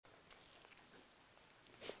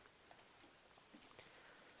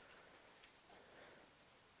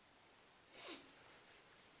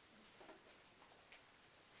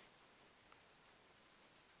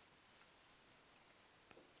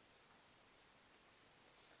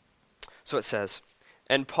So it says,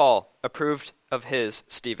 "And Paul approved of his,"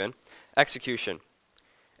 Stephen, "execution.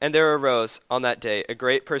 And there arose on that day a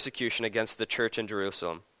great persecution against the church in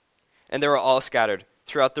Jerusalem. And they were all scattered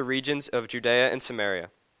throughout the regions of Judea and Samaria,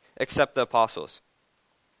 except the apostles.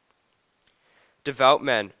 Devout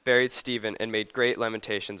men buried Stephen and made great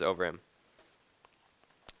lamentations over him.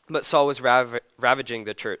 But Saul was ravaging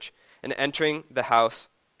the church, and entering house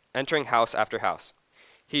after house.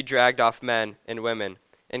 He dragged off men and women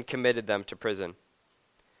and committed them to prison.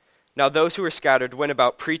 Now those who were scattered went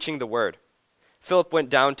about preaching the word. Philip went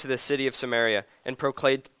down to the city of Samaria and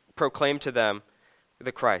proclaimed to them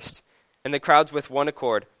the Christ. And the crowds with one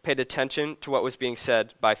accord paid attention to what was being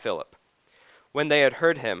said by Philip. When they had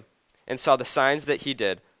heard him and saw the signs that he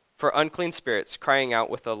did, for unclean spirits, crying out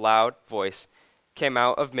with a loud voice, came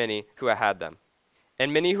out of many who had them.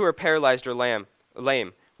 And many who were paralyzed or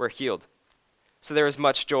lame were healed. So there was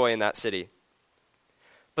much joy in that city.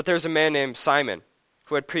 But there was a man named Simon,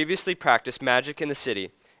 who had previously practiced magic in the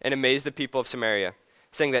city and amazed the people of Samaria,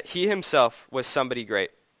 saying that he himself was somebody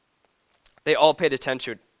great. They all paid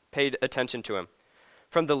attention to him,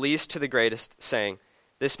 from the least to the greatest, saying,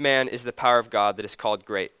 "This man is the power of God that is called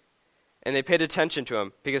great." And they paid attention to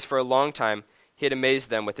him, because for a long time he had amazed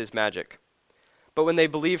them with his magic. But when they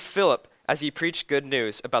believed Philip as he preached good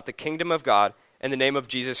news about the kingdom of God and the name of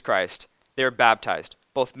Jesus Christ, they were baptized,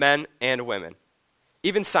 both men and women.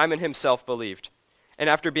 Even Simon himself believed, and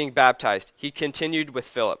after being baptized, he continued with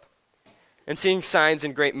Philip. And seeing signs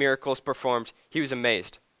and great miracles performed, he was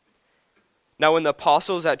amazed. Now when the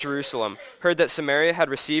apostles at Jerusalem heard that Samaria had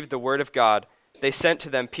received the word of God, they sent to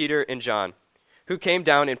them Peter and John, who came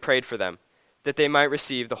down and prayed for them, that they might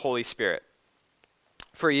receive the Holy Spirit.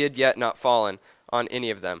 For he had yet not fallen on any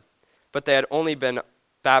of them, but they had only been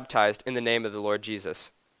baptized in the name of the Lord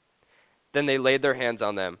Jesus. Then they laid their hands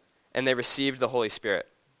on them, and they received the Holy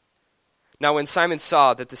Spirit. Now when Simon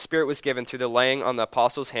saw that the Spirit was given through the laying on the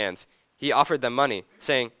apostles' hands, he offered them money,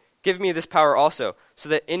 saying, "Give me this power also, so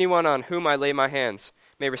that anyone on whom I lay my hands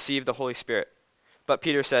may receive the Holy Spirit." But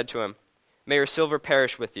Peter said to him, "May your silver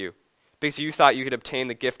perish with you, because you thought you could obtain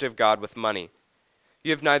the gift of God with money.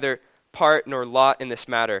 You have neither part nor lot in this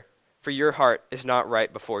matter, for your heart is not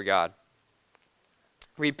right before God.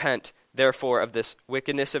 Repent, therefore, of this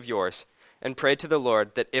wickedness of yours, and pray to the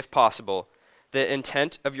Lord that, if possible, the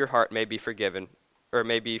intent of your heart may be forgiven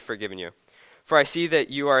you. For I see that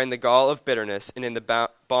you are in the gall of bitterness and in the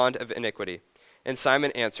bond of iniquity." And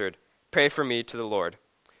Simon answered, "Pray for me to the Lord,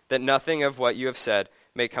 that nothing of what you have said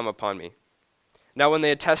may come upon me." Now when they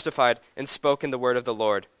had testified and spoken the word of the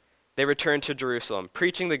Lord, they returned to Jerusalem,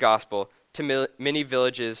 preaching the gospel to many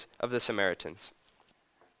villages of the Samaritans.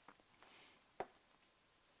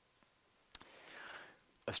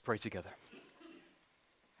 Let's pray together.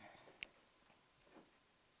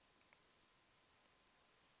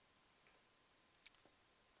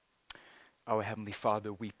 Our Heavenly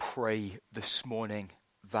Father, we pray this morning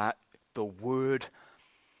that the Word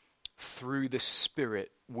through the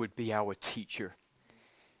Spirit would be our teacher,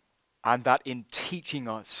 and that in teaching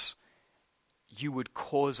us, you would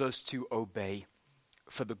cause us to obey.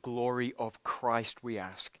 For the glory of Christ we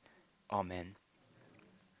ask. Amen.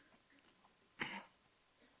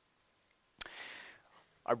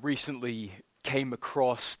 I recently came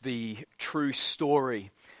across the true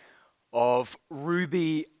story of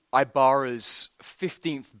Ruby Ibarra's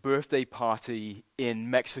 15th birthday party in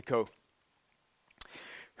Mexico.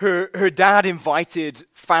 Her dad invited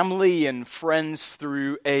family and friends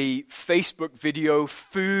through a Facebook video.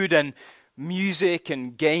 Food and music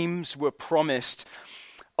and games were promised,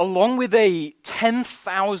 along with a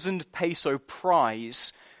 10,000 peso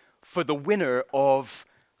prize for the winner of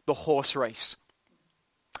the horse race.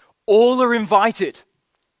 All are invited,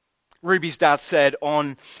 Ruby's dad said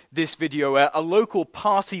on this video. A local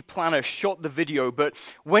party planner shot the video, but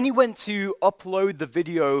when he went to upload the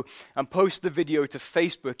video and post the video to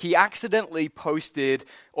Facebook, he accidentally posted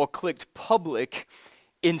or clicked public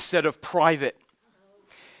instead of private.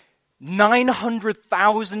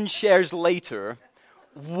 900,000 shares later,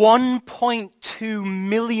 1.2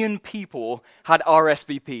 million people had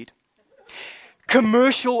RSVP'd.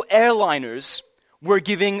 Commercial airliners were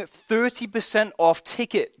giving 30% off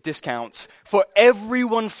ticket discounts for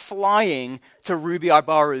everyone flying to Ruby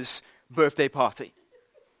Ibarra's birthday party.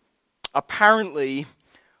 Apparently,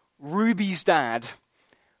 Ruby's dad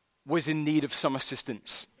was in need of some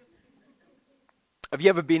assistance. Have you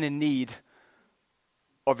ever been in need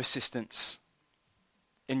of assistance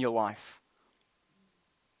in your life?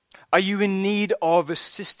 Are you in need of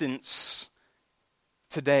assistance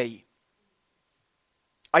today?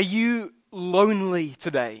 Are you lonely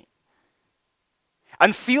today?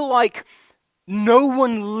 and feel like no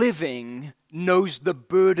one living knows the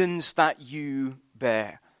burdens that you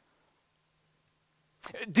bear?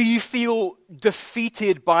 Do you feel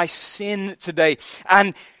defeated by sin today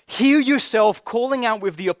and hear yourself calling out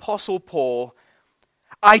with the Apostle Paul,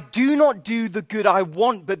 I do not do the good I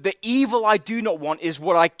want, but the evil I do not want is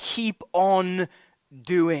what I keep on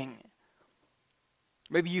doing?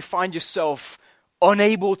 Maybe you find yourself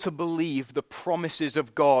unable to believe the promises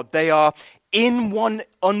of God. They are in one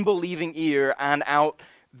unbelieving ear and out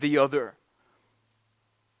the other.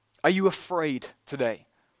 Are you afraid today?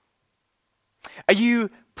 Are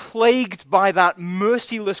you plagued by that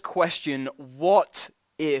merciless question, what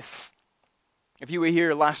if? If you were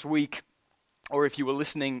here last week, or if you were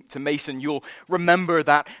listening to Mason, you'll remember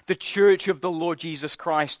that the church of the Lord Jesus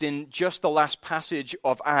Christ in just the last passage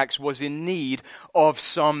of Acts was in need of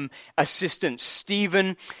some assistance.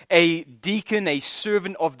 Stephen, a deacon, a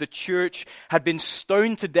servant of the church, had been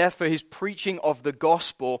stoned to death for his preaching of the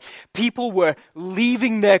gospel. People were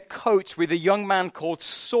leaving their coats with a young man called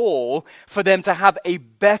Saul for them to have a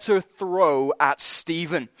better throw at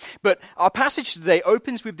Stephen. But our passage today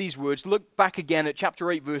opens with these words. Look back again at chapter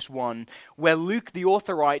 8, verse 1, where Luke the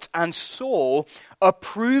author writes, and Saul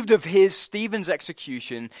approved of Stephen's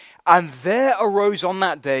execution, and there arose on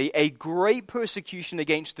that day a great persecution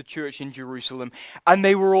against the church in Jerusalem, and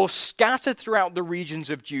they were all scattered throughout the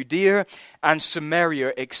regions of Judea and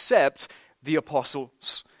Samaria, except the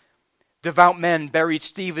apostles. Devout men buried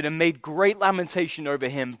Stephen and made great lamentation over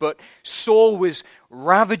him, but Saul was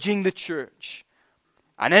ravaging the church.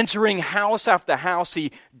 And entering house after house,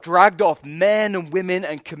 he dragged off men and women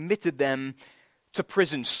and committed them to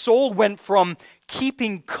prison. Saul went from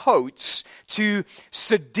keeping coats to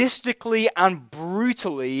sadistically and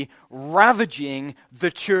brutally ravaging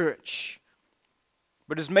the church.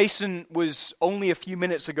 But as Mason was only a few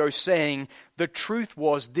minutes ago saying, the truth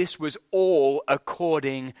was this was all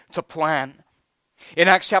according to plan. In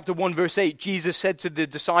Acts chapter 1 verse 8, Jesus said to the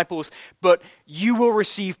disciples, but you will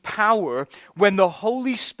receive power when the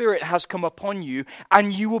Holy Spirit has come upon you,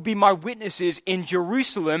 and you will be my witnesses in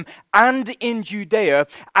Jerusalem and in Judea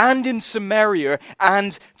and in Samaria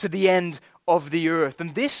and to the end of the earth.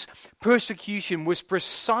 And this persecution was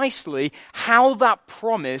precisely how that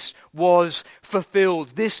promise was fulfilled.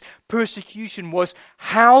 This persecution was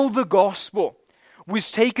how the gospel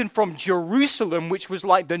was taken from Jerusalem, which was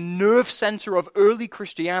like the nerve center of early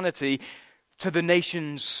Christianity, to the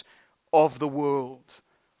nations of the world.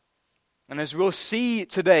 And as we'll see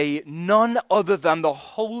today, none other than the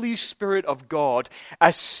Holy Spirit of God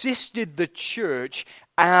assisted the church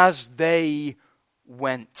as they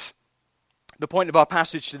went. The point of our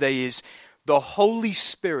passage today is the Holy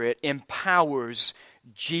Spirit empowers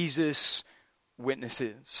Jesus'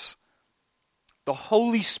 witnesses. The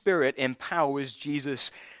Holy Spirit empowers Jesus'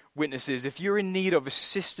 witnesses. If you're in need of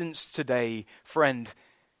assistance today, friend,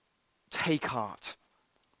 take heart.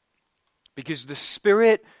 Because the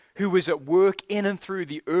Spirit who was at work in and through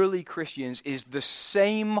the early Christians is the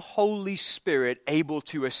same Holy Spirit able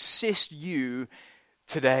to assist you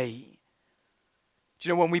today. Do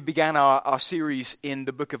you know, when we began our series in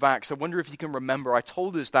the book of Acts, I wonder if you can remember, I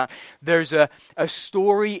told us that there's a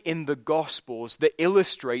story in the Gospels that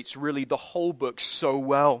illustrates really the whole book so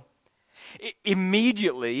well.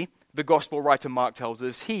 Immediately, the Gospel writer Mark tells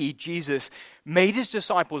us, Jesus, made his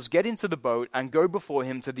disciples get into the boat and go before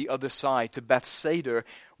him to the other side, to Bethsaida,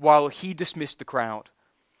 while he dismissed the crowd.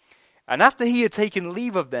 And after he had taken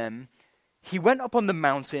leave of them, he went up on the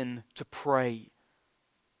mountain to pray.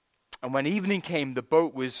 And when evening came, the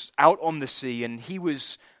boat was out on the sea, and he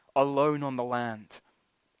was alone on the land.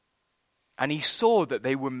 And he saw that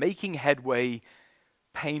they were making headway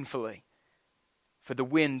painfully, for the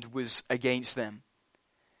wind was against them.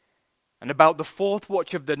 And about the fourth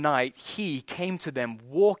watch of the night, he came to them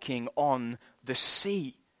walking on the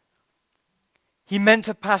sea. He meant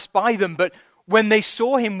to pass by them, but when they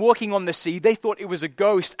saw him walking on the sea, they thought it was a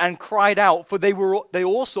ghost and cried out, for they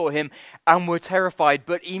all saw him and were terrified.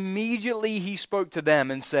 But immediately he spoke to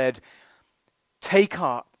them and said, take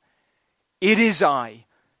heart, it is I,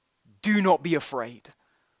 do not be afraid.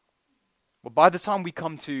 Well, by the time we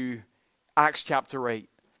come to Acts chapter 8,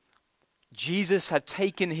 Jesus had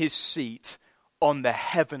taken his seat on the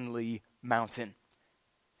heavenly mountain.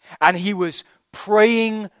 And he was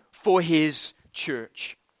praying for his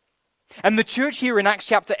church. And the church here in Acts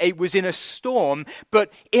chapter 8 was in a storm,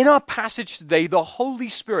 but in our passage today, the Holy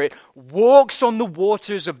Spirit walks on the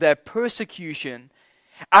waters of their persecution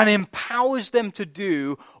and empowers them to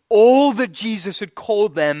do all that Jesus had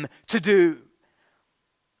called them to do.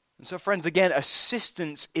 And so, friends, again,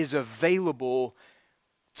 assistance is available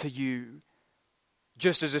to you.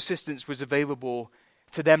 just as assistance was available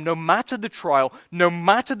to them. No matter the trial, no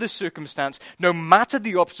matter the circumstance, no matter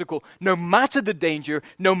the obstacle, no matter the danger,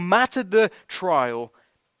 no matter the trial,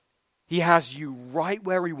 he has you right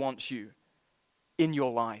where he wants you in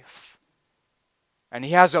your life. And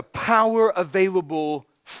he has a power available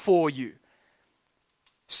for you,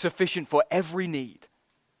 sufficient for every need,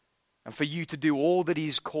 and for you to do all that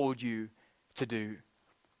he's called you to do.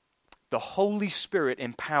 The Holy Spirit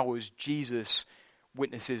empowers Jesus'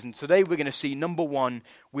 witnesses. And today we're going to see, number one,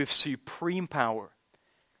 with supreme power,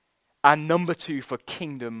 and number two, for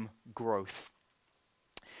kingdom growth.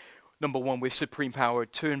 Number one, with supreme power.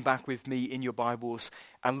 Turn back with me in your Bibles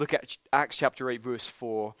and look at Acts chapter 8, verse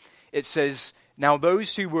 4. It says, "Now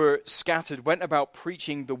those who were scattered went about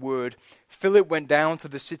preaching the word. Philip went down to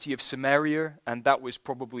the city of Samaria," and that was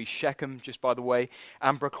probably Shechem, just by the way,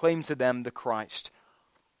 "and proclaimed to them the Christ.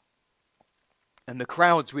 And the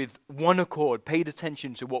crowds with one accord paid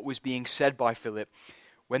attention to what was being said by Philip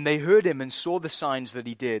when they heard him and saw the signs that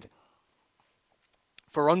he did.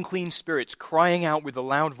 For unclean spirits, crying out with a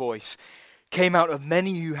loud voice, came out of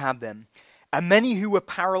many who had them, and many who were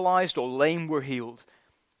paralyzed or lame were healed.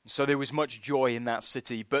 So there was much joy in that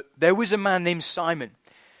city. But there was a man named Simon,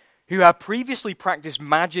 who had previously practiced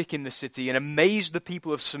magic in the city and amazed the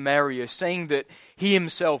people of Samaria, saying that he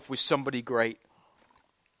himself was somebody great.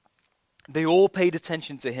 They all paid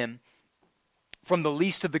attention to him, from the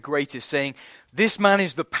least to the greatest, saying, 'This man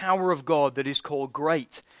is the power of God that is called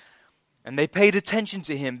great.' And they paid attention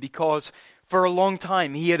to him because for a long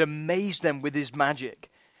time he had amazed them with his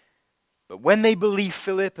magic. But when they believed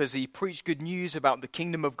Philip as he preached good news about the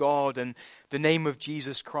kingdom of God and the name of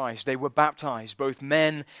Jesus Christ, they were baptized, both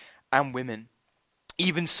men and women.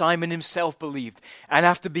 Even Simon himself believed, and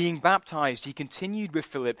after being baptized, he continued with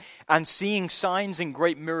Philip, and seeing signs and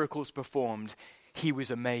great miracles performed, he was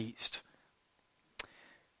amazed."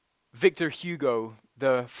 Victor Hugo,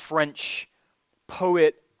 the French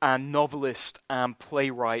poet and novelist and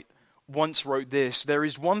playwright, once wrote this: "There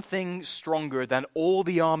is one thing stronger than all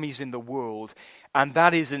the armies in the world, and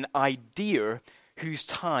that is an idea whose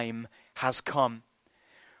time has come."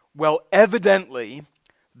 Well, evidently,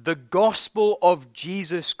 the gospel of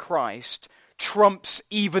Jesus Christ trumps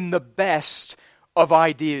even the best of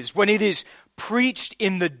ideas. When it is preached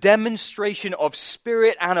in the demonstration of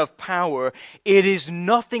spirit and of power, it is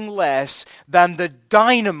nothing less than the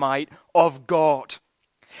dynamite of God.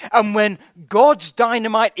 And when God's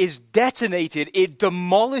dynamite is detonated, it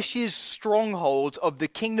demolishes strongholds of the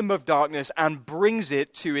kingdom of darkness and brings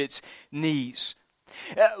it to its knees.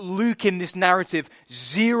 Luke in this narrative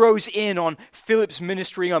zeroes in on Philip's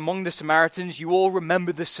ministry among the Samaritans. You all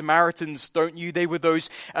remember the Samaritans, don't you? They were those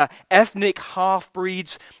ethnic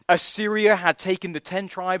half-breeds. Assyria had taken the 10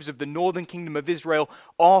 tribes of the northern kingdom of Israel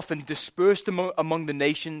off and dispersed them among the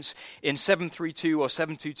nations in 732 or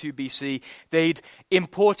 722 BC. They'd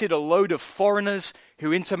imported a load of foreigners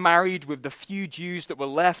who intermarried with the few Jews that were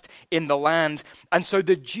left in the land. And so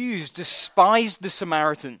the Jews despised the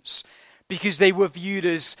Samaritans, because they were viewed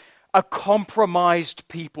as a compromised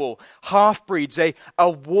people, half-breeds, a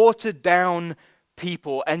watered-down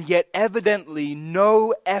people. And yet evidently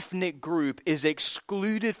no ethnic group is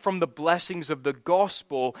excluded from the blessings of the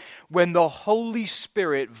gospel when the Holy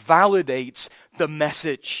Spirit validates the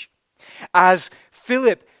message. As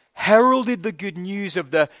Philip heralded the good news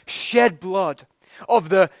of the shed blood, of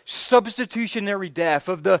the substitutionary death,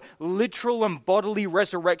 of the literal and bodily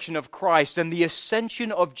resurrection of Christ, and the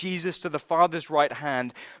ascension of Jesus to the Father's right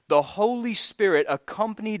hand, the Holy Spirit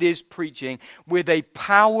accompanied his preaching with a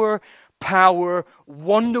power,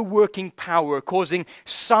 wonder-working power, causing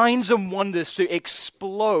signs and wonders to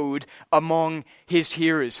explode among his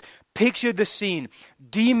hearers. Picture the scene.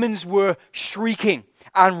 Demons were shrieking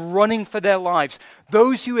and running for their lives.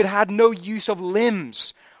 Those who had had no use of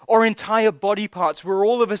limbs or entire body parts were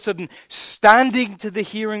all of a sudden standing to the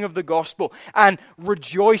hearing of the gospel and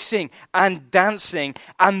rejoicing and dancing.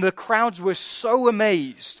 And the crowds were so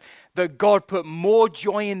amazed that God put more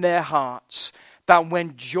joy in their hearts than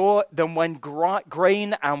when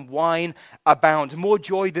grain and wine abound. More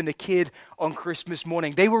joy than a kid on Christmas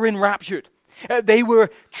morning. They were enraptured. They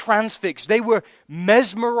were transfixed. They were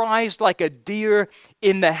mesmerized like a deer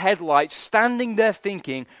in the headlights, standing there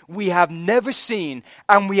thinking, we have never seen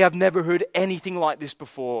and we have never heard anything like this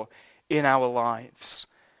before in our lives.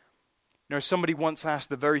 You know, somebody once asked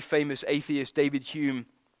the very famous atheist David Hume,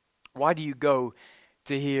 why do you go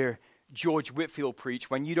to hear George Whitefield preach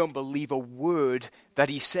when you don't believe a word that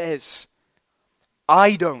he says?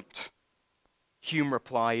 I don't, Hume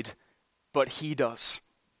replied, but he does.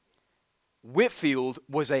 Whitefield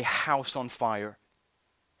was a house on fire,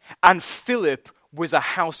 and Philip was a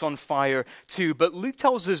house on fire too. But Luke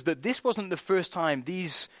tells us that this wasn't the first time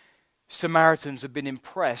these Samaritans had been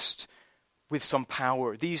impressed with some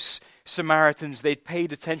power. These Samaritans, they'd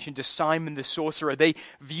paid attention to Simon the sorcerer. They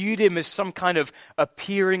viewed him as some kind of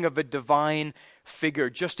appearing of a divine figure.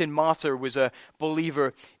 Justin Martyr was a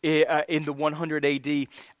believer in the 100 AD,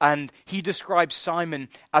 and he described Simon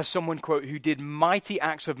as someone, quote, who did mighty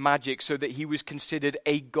acts of magic so that he was considered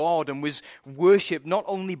a god and was worshipped not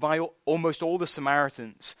only by almost all the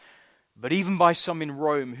Samaritans, but even by some in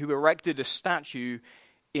Rome who erected a statue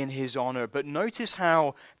in his honor. But notice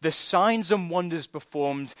how the signs and wonders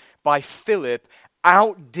performed by Philip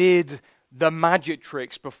outdid the magic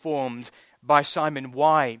tricks performed by Simon.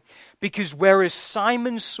 Why? Because whereas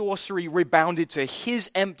Simon's sorcery rebounded to his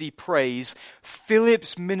empty praise,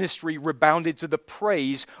 Philip's ministry rebounded to the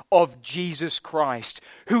praise of Jesus Christ,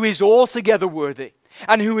 who is altogether worthy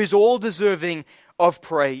and who is all deserving of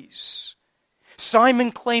praise.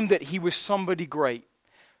 Simon claimed that he was somebody great.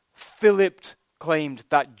 Philip claimed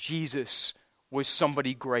that Jesus was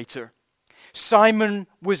somebody greater. Simon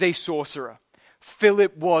was a sorcerer.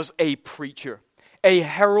 Philip was a preacher, a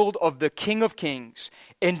herald of the King of Kings,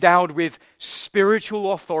 endowed with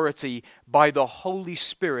spiritual authority by the Holy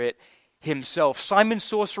Spirit himself. Simon's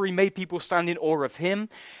sorcery made people stand in awe of him.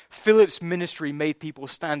 Philip's ministry made people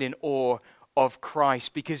stand in awe of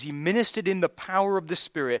Christ because he ministered in the power of the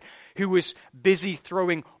Spirit, who was busy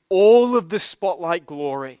throwing all of the spotlight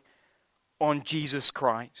glory on Jesus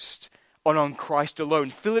Christ, on Christ alone.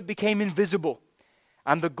 Philip became invisible,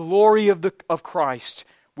 and the glory of Christ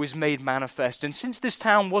was made manifest. And since this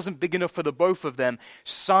town wasn't big enough for the both of them,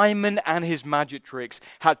 Simon and his magic tricks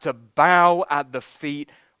had to bow at the feet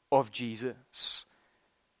of Jesus.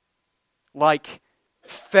 Like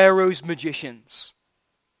Pharaoh's magicians,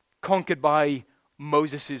 conquered by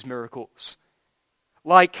Moses' miracles.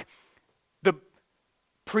 Like the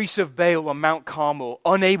priests of Baal on Mount Carmel,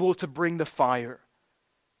 unable to bring the fire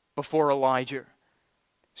before Elijah.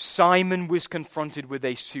 Simon was confronted with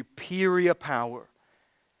a superior power,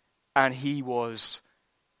 and he was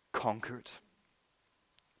conquered.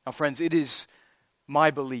 Now, friends, it is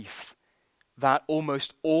my belief that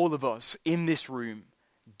almost all of us in this room,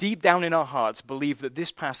 deep down in our hearts, believe that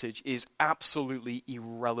this passage is absolutely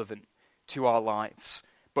irrelevant to our lives,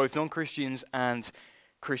 both non-Christians and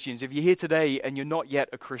Christians. If you're here today and you're not yet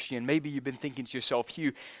a Christian, maybe you've been thinking to yourself,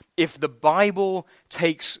 Hugh, if the Bible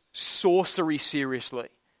takes sorcery seriously,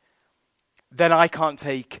 then I can't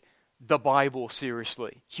take the Bible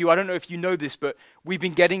seriously. Hugh, I don't know if you know this, but we've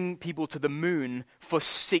been getting people to the moon for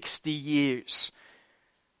 60 years.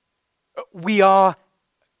 We are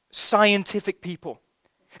scientific people.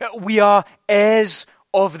 We are heirs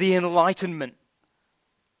of the Enlightenment.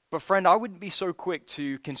 But friend, I wouldn't be so quick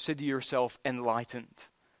to consider yourself enlightened.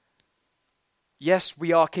 Yes,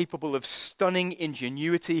 we are capable of stunning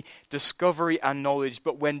ingenuity, discovery, and knowledge,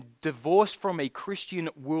 but when divorced from a Christian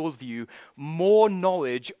worldview, more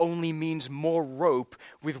knowledge only means more rope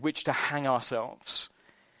with which to hang ourselves.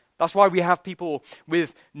 That's why we have people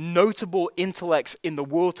with notable intellects in the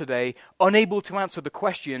world today unable to answer the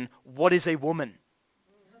question, what is a woman?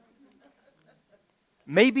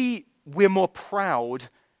 Maybe we're more proud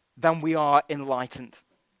than we are enlightened.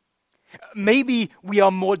 Maybe we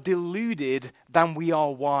are more deluded than we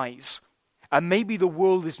are wise. And maybe the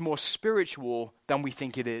world is more spiritual than we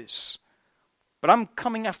think it is. But I'm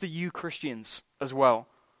coming after you Christians as well.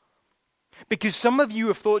 Because some of you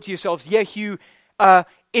have thought to yourselves, yeah, Hugh,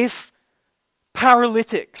 if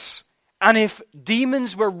paralytics and if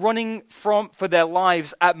demons were running for their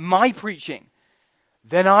lives at my preaching,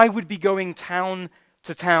 then I would be going town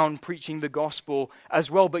to town preaching the gospel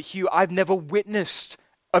as well. But Hugh, I've never witnessed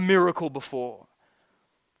a miracle before.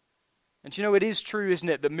 And you know, it is true, isn't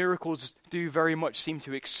it, that miracles do very much seem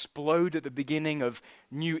to explode at the beginning of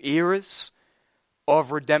new eras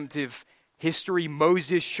of redemptive history.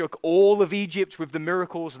 Moses shook all of Egypt with the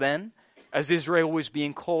miracles then, as Israel was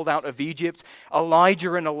being called out of Egypt.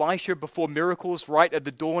 Elijah and Elisha performed miracles right at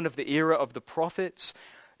the dawn of the era of the prophets.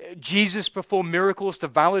 Jesus performed miracles to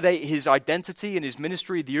validate his identity and his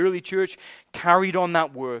ministry. The early church carried on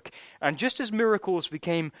that work. And just as miracles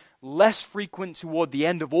became less frequent toward the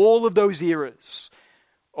end of all of those eras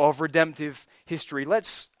of redemptive history,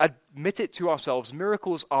 let's admit it to ourselves,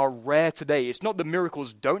 miracles are rare today. It's not that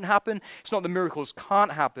miracles don't happen. It's not that miracles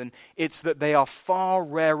can't happen. It's that they are far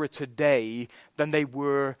rarer today than they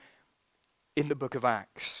were in the book of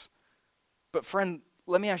Acts. But friend,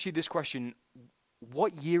 let me ask you this question.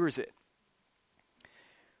 What year is it?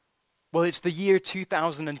 Well, it's the year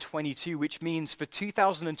 2022, which means for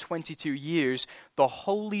 2022 years, the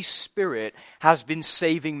Holy Spirit has been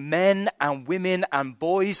saving men and women and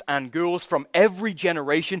boys and girls from every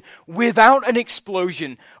generation without an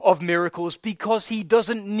explosion of miracles because he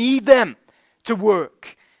doesn't need them to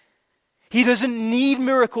work. He doesn't need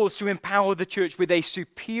miracles to empower the church with a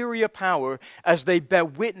superior power as they bear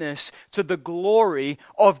witness to the glory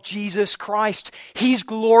of Jesus Christ. He's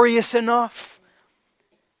glorious enough.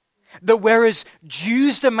 That whereas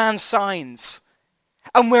Jews demand signs,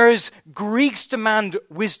 and whereas Greeks demand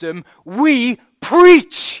wisdom, we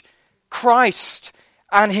preach Christ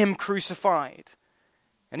and Him crucified.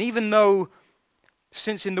 And even though,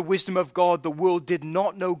 since in the wisdom of God, the world did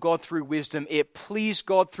not know God through wisdom, it pleased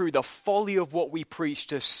God through the folly of what we preach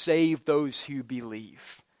to save those who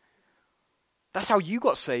believe. That's how you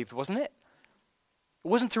got saved, wasn't it? It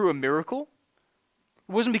wasn't through a miracle.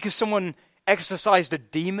 It wasn't because someone exorcised a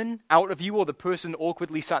demon out of you or the person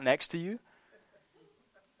awkwardly sat next to you.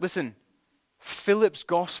 Listen, Philip's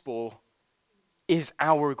gospel is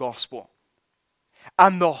our gospel.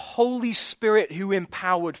 And the Holy Spirit who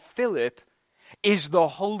empowered Philip is the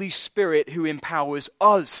Holy Spirit who empowers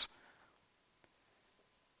us.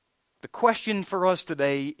 The question for us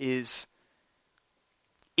today is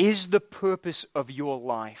the purpose of your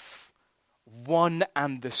life one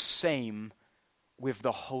and the same with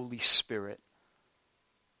the Holy Spirit?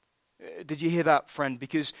 Did you hear that, friend?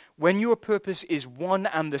 Because when your purpose is one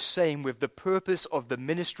and the same with the purpose of the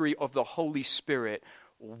ministry of the Holy Spirit,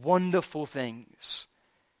 wonderful things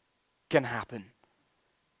can happen.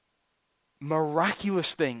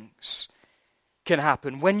 Miraculous things can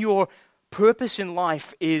happen. When your purpose in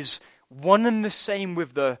life is one and the same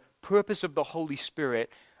with the purpose of the Holy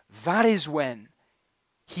Spirit, that is when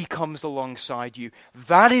He comes alongside you.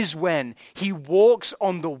 That is when He walks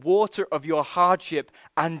on the water of your hardship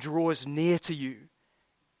and draws near to you.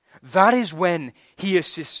 That is when He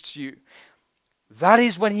assists you. That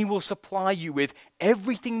is when He will supply you with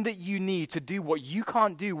everything that you need to do what you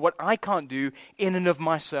can't do, what I can't do in and of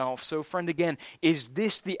myself. So, friend, again, is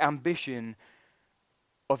this the ambition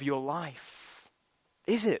of your life?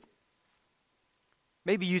 Is it?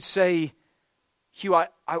 Maybe you'd say, Hugh,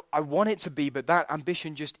 I want it to be, but that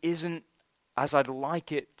ambition just isn't as I'd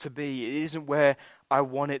like it to be. It isn't where I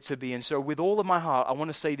want it to be. And so with all of my heart, I want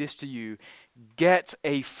to say this to you. Get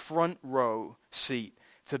a front row seat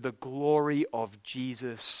to the glory of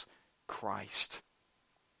Jesus Christ.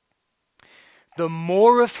 The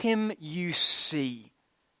more of Him you see,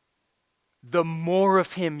 the more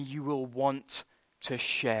of Him you will want to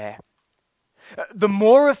share. The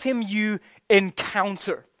more of Him you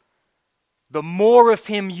encounter, the more of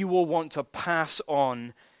Him you will want to pass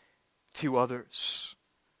on to others.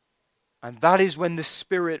 And that is when the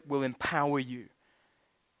Spirit will empower you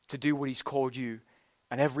to do what He's called you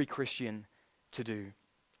and every Christian to do.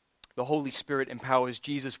 The Holy Spirit empowers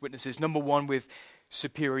Jesus' witnesses, number one, with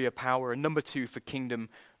superior power, and number two, for kingdom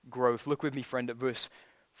growth. Look with me, friend, at verse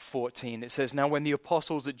 14. It says, "Now when the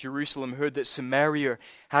apostles at Jerusalem heard that Samaria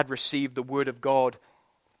had received the word of God,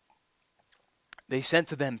 they sent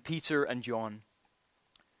to them Peter and John,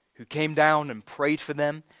 who came down and prayed for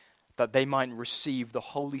them that they might receive the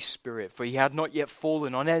Holy Spirit. For He had not yet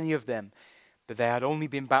fallen on any of them, but they had only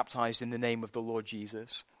been baptized in the name of the Lord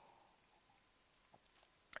Jesus.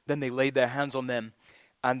 Then they laid their hands on them,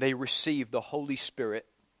 and they received the Holy Spirit.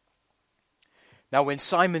 Now when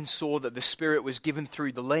Simon saw that the Spirit was given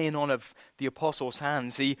through the laying on of the apostles'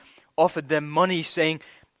 hands, he offered them money, saying,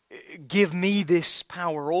 'Give me this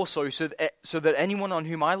power also, so that anyone on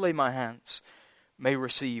whom I lay my hands may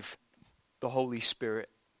receive the Holy Spirit.'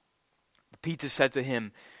 But Peter said to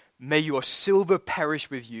him, 'May your silver perish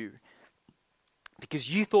with you, because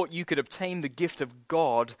you thought you could obtain the gift of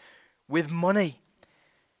God with money.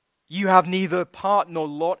 You have neither part nor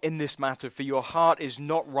lot in this matter, for your heart is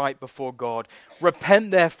not right before God.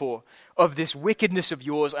 Repent, therefore, of this wickedness of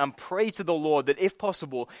yours, and pray to the Lord that, if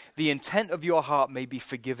possible, the intent of your heart may be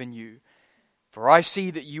forgiven you. For I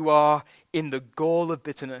see that you are in the gall of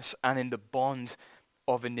bitterness and in the bond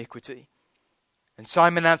of iniquity.' And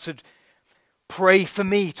Simon answered, 'Pray for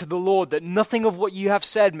me to the Lord, that nothing of what you have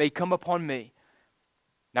said may come upon me.'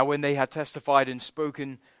 Now when they had testified and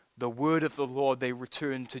spoken the word of the Lord, they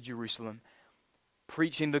returned to Jerusalem,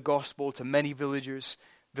 preaching the gospel to many villages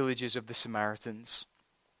of the Samaritans."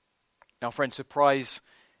 Now, friends, surprise,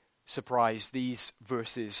 these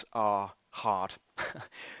verses are hard.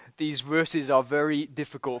 These verses are very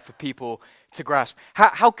difficult for people to grasp.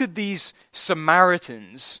 How could these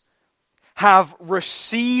Samaritans have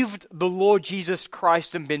received the Lord Jesus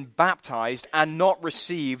Christ and been baptized and not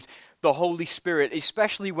received the Holy Spirit,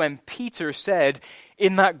 especially when Peter said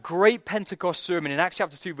in that great Pentecost sermon in Acts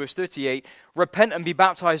chapter 2, verse 38, "Repent and be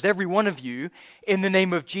baptized, every one of you, in the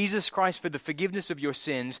name of Jesus Christ for the forgiveness of your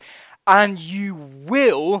sins, and you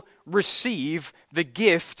will receive the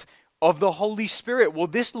gift of the Holy Spirit." Well,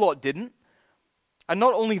 this lot didn't. And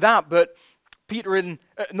not only that, but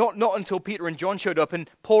not until Peter and John showed up, and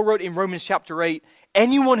Paul wrote in Romans chapter 8,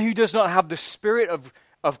 anyone who does not have the Spirit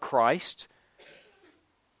of Christ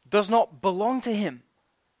does not belong to him.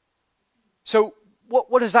 So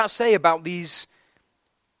what does that say about these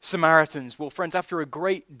Samaritans? Well, friends, after a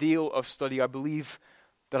great deal of study, I believe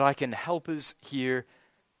that I can help us here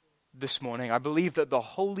this morning. I believe that the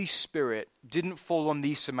Holy Spirit didn't fall on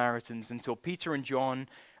these Samaritans until Peter and John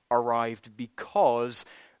arrived, because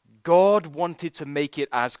God wanted to make it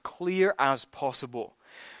as clear as possible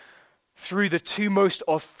through the two most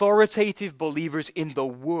authoritative believers in the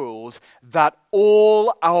world that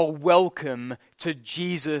all are welcome to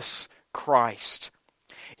Jesus Christ.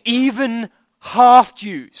 Even half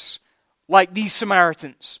Jews like these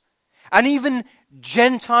Samaritans, and even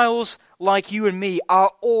Gentiles like you and me,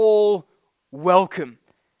 are all welcome.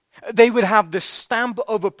 They would have the stamp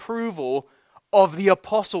of approval of the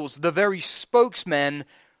apostles, the very spokesmen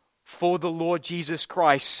for the Lord Jesus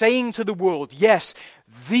Christ, saying to the world, yes,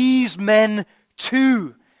 these men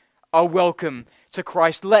too are welcome to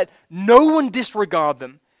Christ. Let no one disregard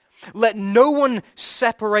them. Let no one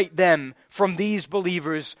separate them from these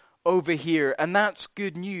believers over here. And that's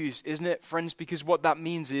good news, isn't it, friends? Because what that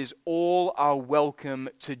means is all are welcome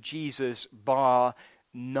to Jesus, bar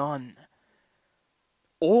none.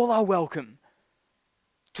 All are welcome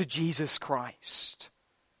to Jesus Christ.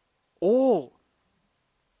 All.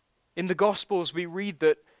 In the Gospels, we read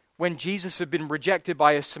that when Jesus had been rejected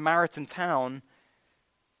by a Samaritan town,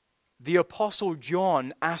 the Apostle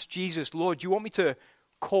John asked Jesus, "Lord, do you want me to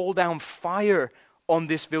call down fire on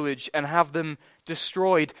this village and have them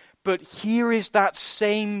destroyed?" But here is that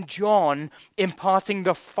same John imparting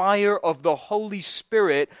the fire of the Holy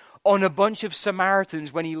Spirit on a bunch of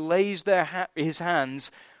Samaritans when he lays his hands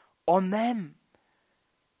on them.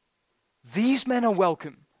 These men are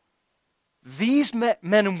welcome. These men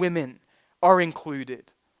and women are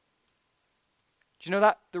included. Do you know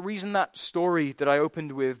that the reason that story that I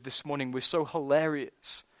opened with this morning was so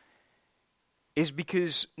hilarious is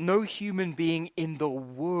because no human being in the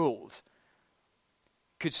world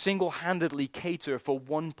could single-handedly cater for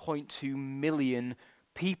 1.2 million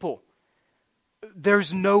people.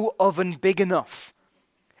 There's no oven big enough.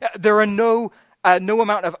 There are no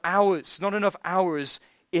amount of hours, not enough hours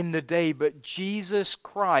in the day, but Jesus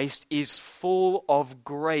Christ is full of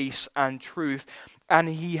grace and truth, and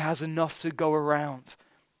he has enough to go around.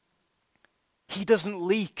 He doesn't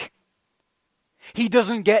leak. He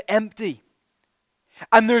doesn't get empty.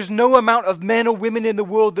 And there's no amount of men or women in the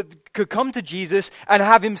world that could come to Jesus and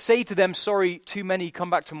have him say to them, "Sorry, too many, come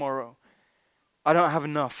back tomorrow. I don't have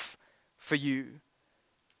enough for you."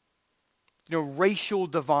 You know, racial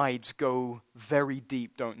divides go very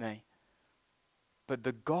deep, don't they? But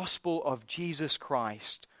the gospel of Jesus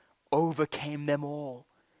Christ overcame them all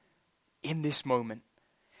in this moment.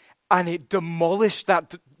 And it demolished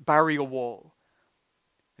that barrier wall.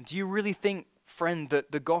 And do you really think, friend,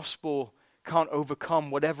 that the gospel can't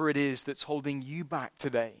overcome whatever it is that's holding you back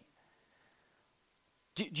today?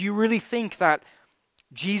 Do you really think that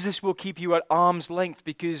Jesus will keep you at arm's length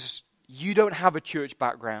because you don't have a church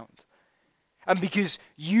background? And because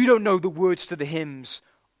you don't know the words to the hymns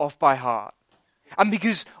off by heart? And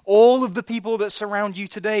because all of the people that surround you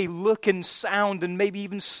today look and sound and maybe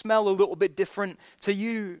even smell a little bit different to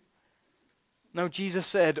you? No, Jesus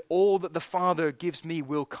said, "All that the Father gives me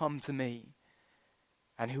will come to me.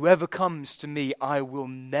 And whoever comes to me, I will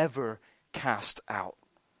never cast out."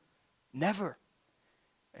 Never.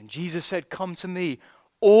 And Jesus said, "Come to me,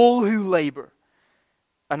 all who labor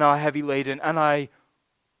and are heavy laden, and I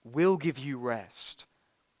will give you rest.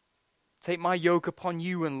 Take my yoke upon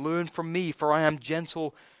you and learn from me, for I am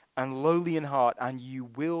gentle and lowly in heart, and you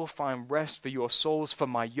will find rest for your souls, for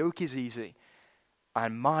my yoke is easy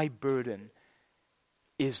and my burden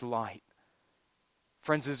is light."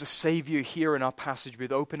 Friends, there's a Savior here in our passage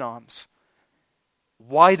with open arms,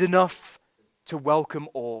 wide enough to welcome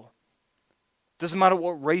all. Doesn't matter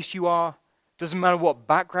what race you are, doesn't matter what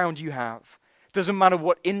background you have, doesn't matter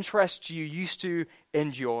what interests you used to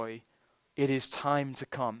enjoy, it is time to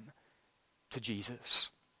come to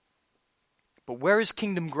Jesus. But whereas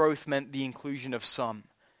kingdom growth meant the inclusion of some,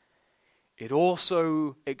 it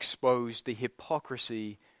also exposed the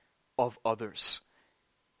hypocrisy of others.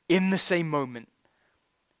 In the same moment,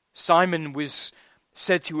 Simon was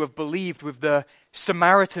said to have believed with the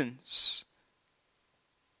Samaritans.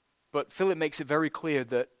 But Philip makes it very clear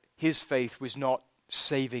that his faith was not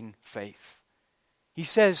saving faith. He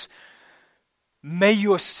says, "May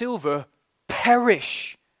your silver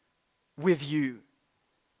perish with you."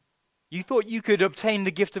 You thought you could obtain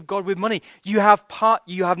the gift of God with money. You have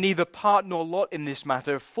neither part nor lot in this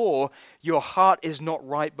matter, for your heart is not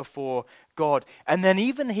right before God. And then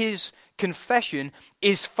even his confession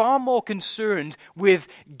is far more concerned with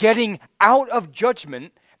getting out of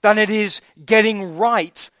judgment than it is getting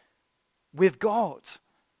right with God.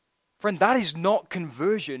 Friend, that is not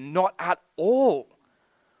conversion, not at all.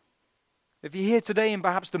 If you're here today and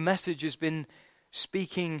perhaps the message has been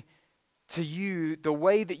speaking to you, the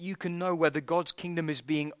way that you can know whether God's kingdom is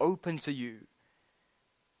being open to you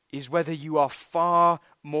is whether you are far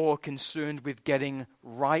more concerned with getting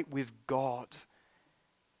right with God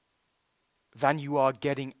than you are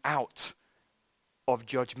getting out of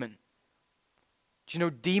judgment. Do you know,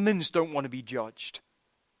 demons don't want to be judged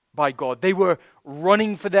by God. They were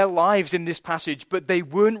running for their lives in this passage, but they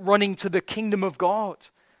weren't running to the kingdom of God.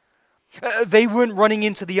 They weren't running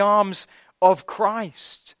into the arms of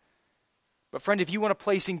Christ. But friend, if you want a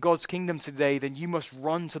place in God's kingdom today, then you must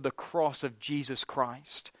run to the cross of Jesus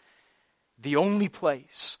Christ, the only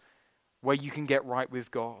place where you can get right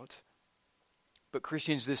with God. But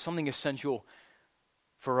Christians, there's something essential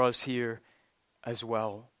for us here as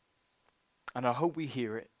well. And I hope we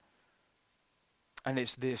hear it. And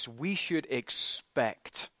it's this: we should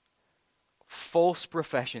expect false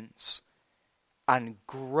professions and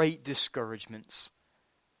great discouragements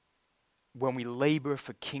when we labor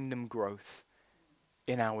for kingdom growth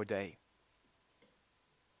in our day.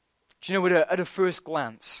 Do you know, at a first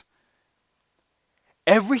glance,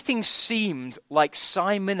 everything seemed like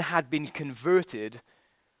Simon had been converted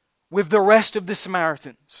with the rest of the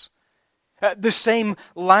Samaritans. The same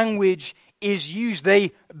language is used.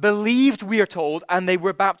 They believed, we are told, and they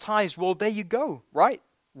were baptized. Well, there you go, right?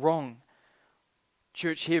 Wrong.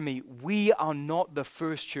 Church, hear me. We are not the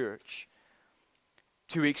first church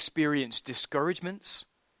to experience discouragements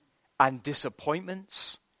and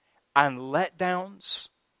disappointments and letdowns.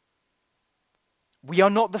 We are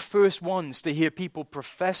not the first ones to hear people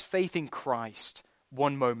profess faith in Christ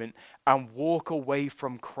one moment and walk away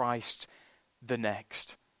from Christ the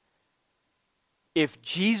next. If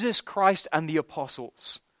Jesus Christ and the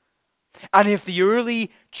apostles, and if the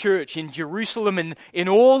early church in Jerusalem and in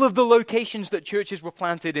all of the locations that churches were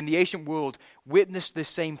planted in the ancient world witnessed the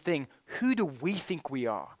same thing, who do we think we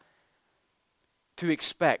are to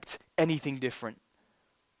expect anything different?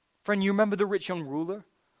 Friend, you remember the rich young ruler?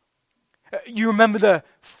 You remember the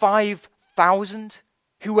 5,000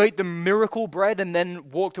 who ate the miracle bread and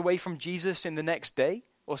then walked away from Jesus in the next day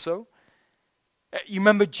or so? You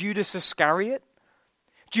remember Judas Iscariot?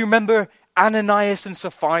 Do you remember Ananias and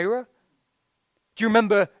Sapphira? Do you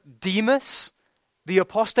remember Demas, the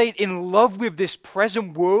apostate, in love with this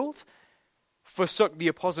present world, forsook the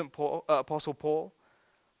Apostle Paul?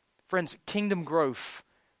 Friends, kingdom growth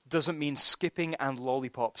doesn't mean skipping and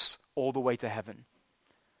lollipops all the way to heaven.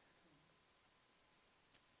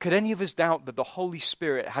 Could any of us doubt that the Holy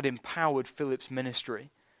Spirit had empowered Philip's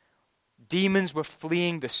ministry? Demons were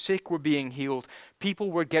fleeing, the sick were being healed,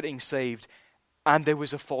 people were getting saved, and there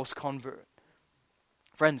was a false convert.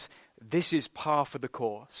 Friends, this is par for the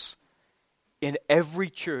course in every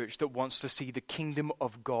church that wants to see the kingdom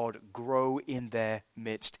of God grow in their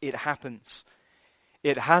midst. It happens.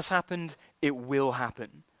 It has happened. It will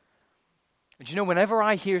happen. And you know, whenever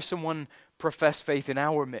I hear someone profess faith in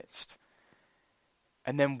our midst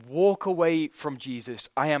and then walk away from Jesus,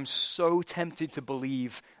 I am so tempted to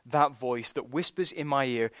believe that voice that whispers in my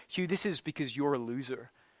ear, Hugh, this is because you're a loser.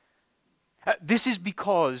 This is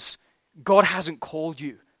because God hasn't called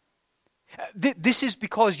you. This is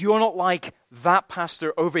because you're not like that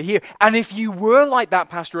pastor over here. And if you were like that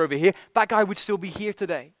pastor over here, that guy would still be here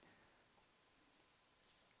today.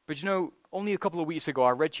 But you know, only a couple of weeks ago,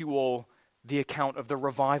 I read you all the account of the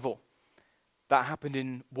revival that happened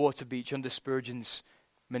in Waterbeach under Spurgeon's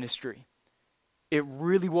ministry. It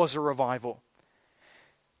really was a revival.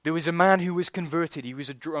 There was a man who was converted. He was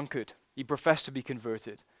a drunkard. He professed to be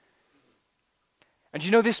converted. And you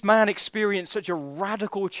know, this man experienced such a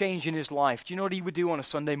radical change in his life. Do you know what he would do on a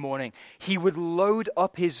Sunday morning? He would load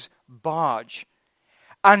up his barge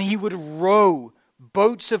and he would row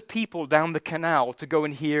boats of people down the canal to go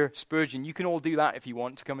and hear Spurgeon. You can all do that if you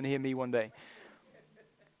want to come and hear me one day.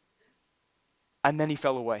 And then he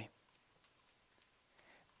fell away.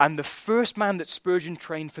 And the first man that Spurgeon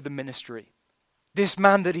trained for the ministry, this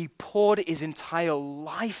man that he poured his entire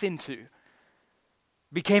life into,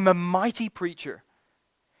 became a mighty preacher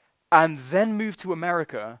and then moved to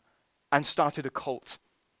America and started a cult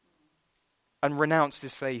and renounced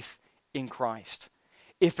his faith in Christ.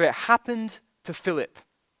 If it happened to Philip,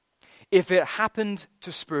 if it happened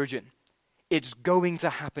to Spurgeon, it's going to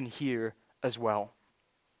happen here as well.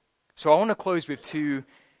 So I want to close with two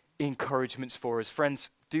encouragements for us. Friends,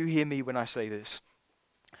 do hear me when I say this.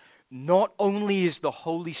 Not only is the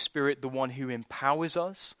Holy Spirit the one who empowers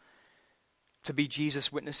us to be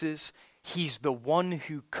Jesus' witnesses, he's the one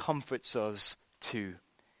who comforts us too.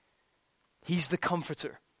 He's the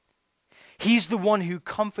comforter. He's the one who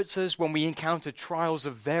comforts us when we encounter trials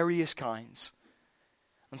of various kinds.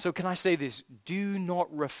 And so can I say this? Do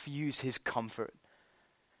not refuse his comfort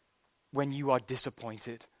when you are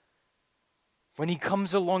disappointed. When he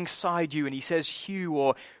comes alongside you and he says, Hugh,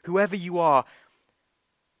 or whoever you are,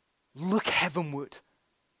 look heavenward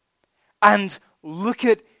and look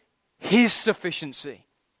at his sufficiency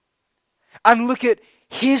and look at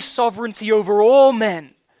his sovereignty over all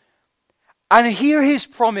men and hear his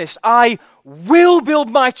promise, I will build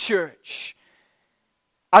my church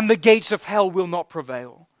and the gates of hell will not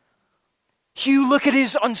prevail. Hugh, look at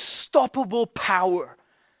his unstoppable power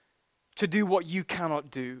to do what you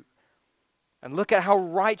cannot do. And look at how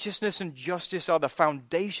righteousness and justice are the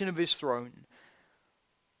foundation of his throne.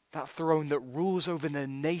 That throne that rules over the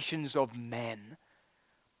nations of men.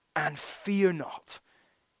 And fear not,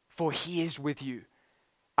 for he is with you.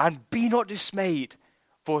 And be not dismayed,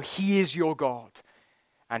 for he is your God.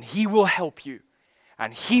 And he will help you.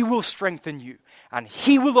 And he will strengthen you. And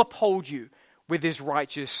he will uphold you with his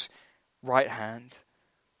righteous right hand.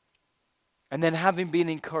 And then having been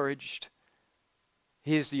encouraged,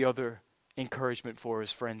 here's the other encouragement for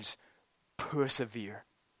us, friends. Persevere.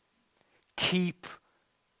 Keep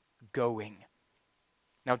going.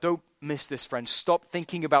 Now don't miss this, friends. Stop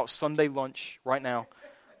thinking about Sunday lunch right now.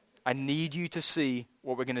 I need you to see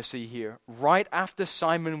what we're going to see here. Right after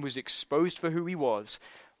Simon was exposed for who he was,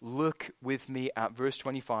 look with me at verse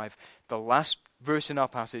 25, the last verse in our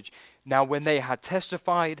passage. Now when they had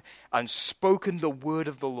testified and spoken the word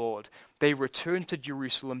of the Lord, they returned to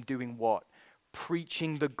Jerusalem doing what?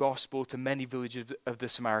 Preaching the gospel to many villages of the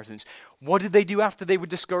Samaritans. What did they do after they were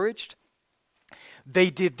discouraged? They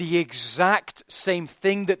did the exact same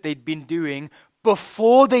thing that they'd been doing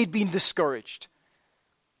before they'd been discouraged.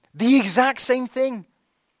 The exact same thing.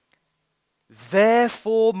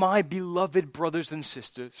 Therefore, my beloved brothers and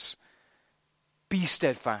sisters, be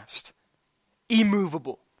steadfast,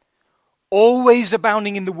 immovable, always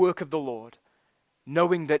abounding in the work of the Lord,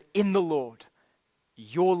 knowing that in the Lord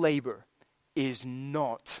your labor is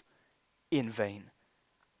not in vain.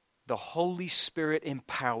 The Holy Spirit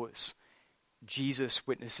empowers Jesus'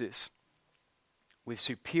 witnesses with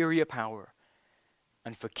superior power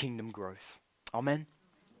and for kingdom growth. Amen.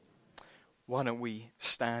 Why don't we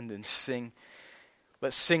stand and sing?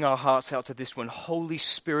 Let's sing our hearts out to this one. Holy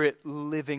Spirit, living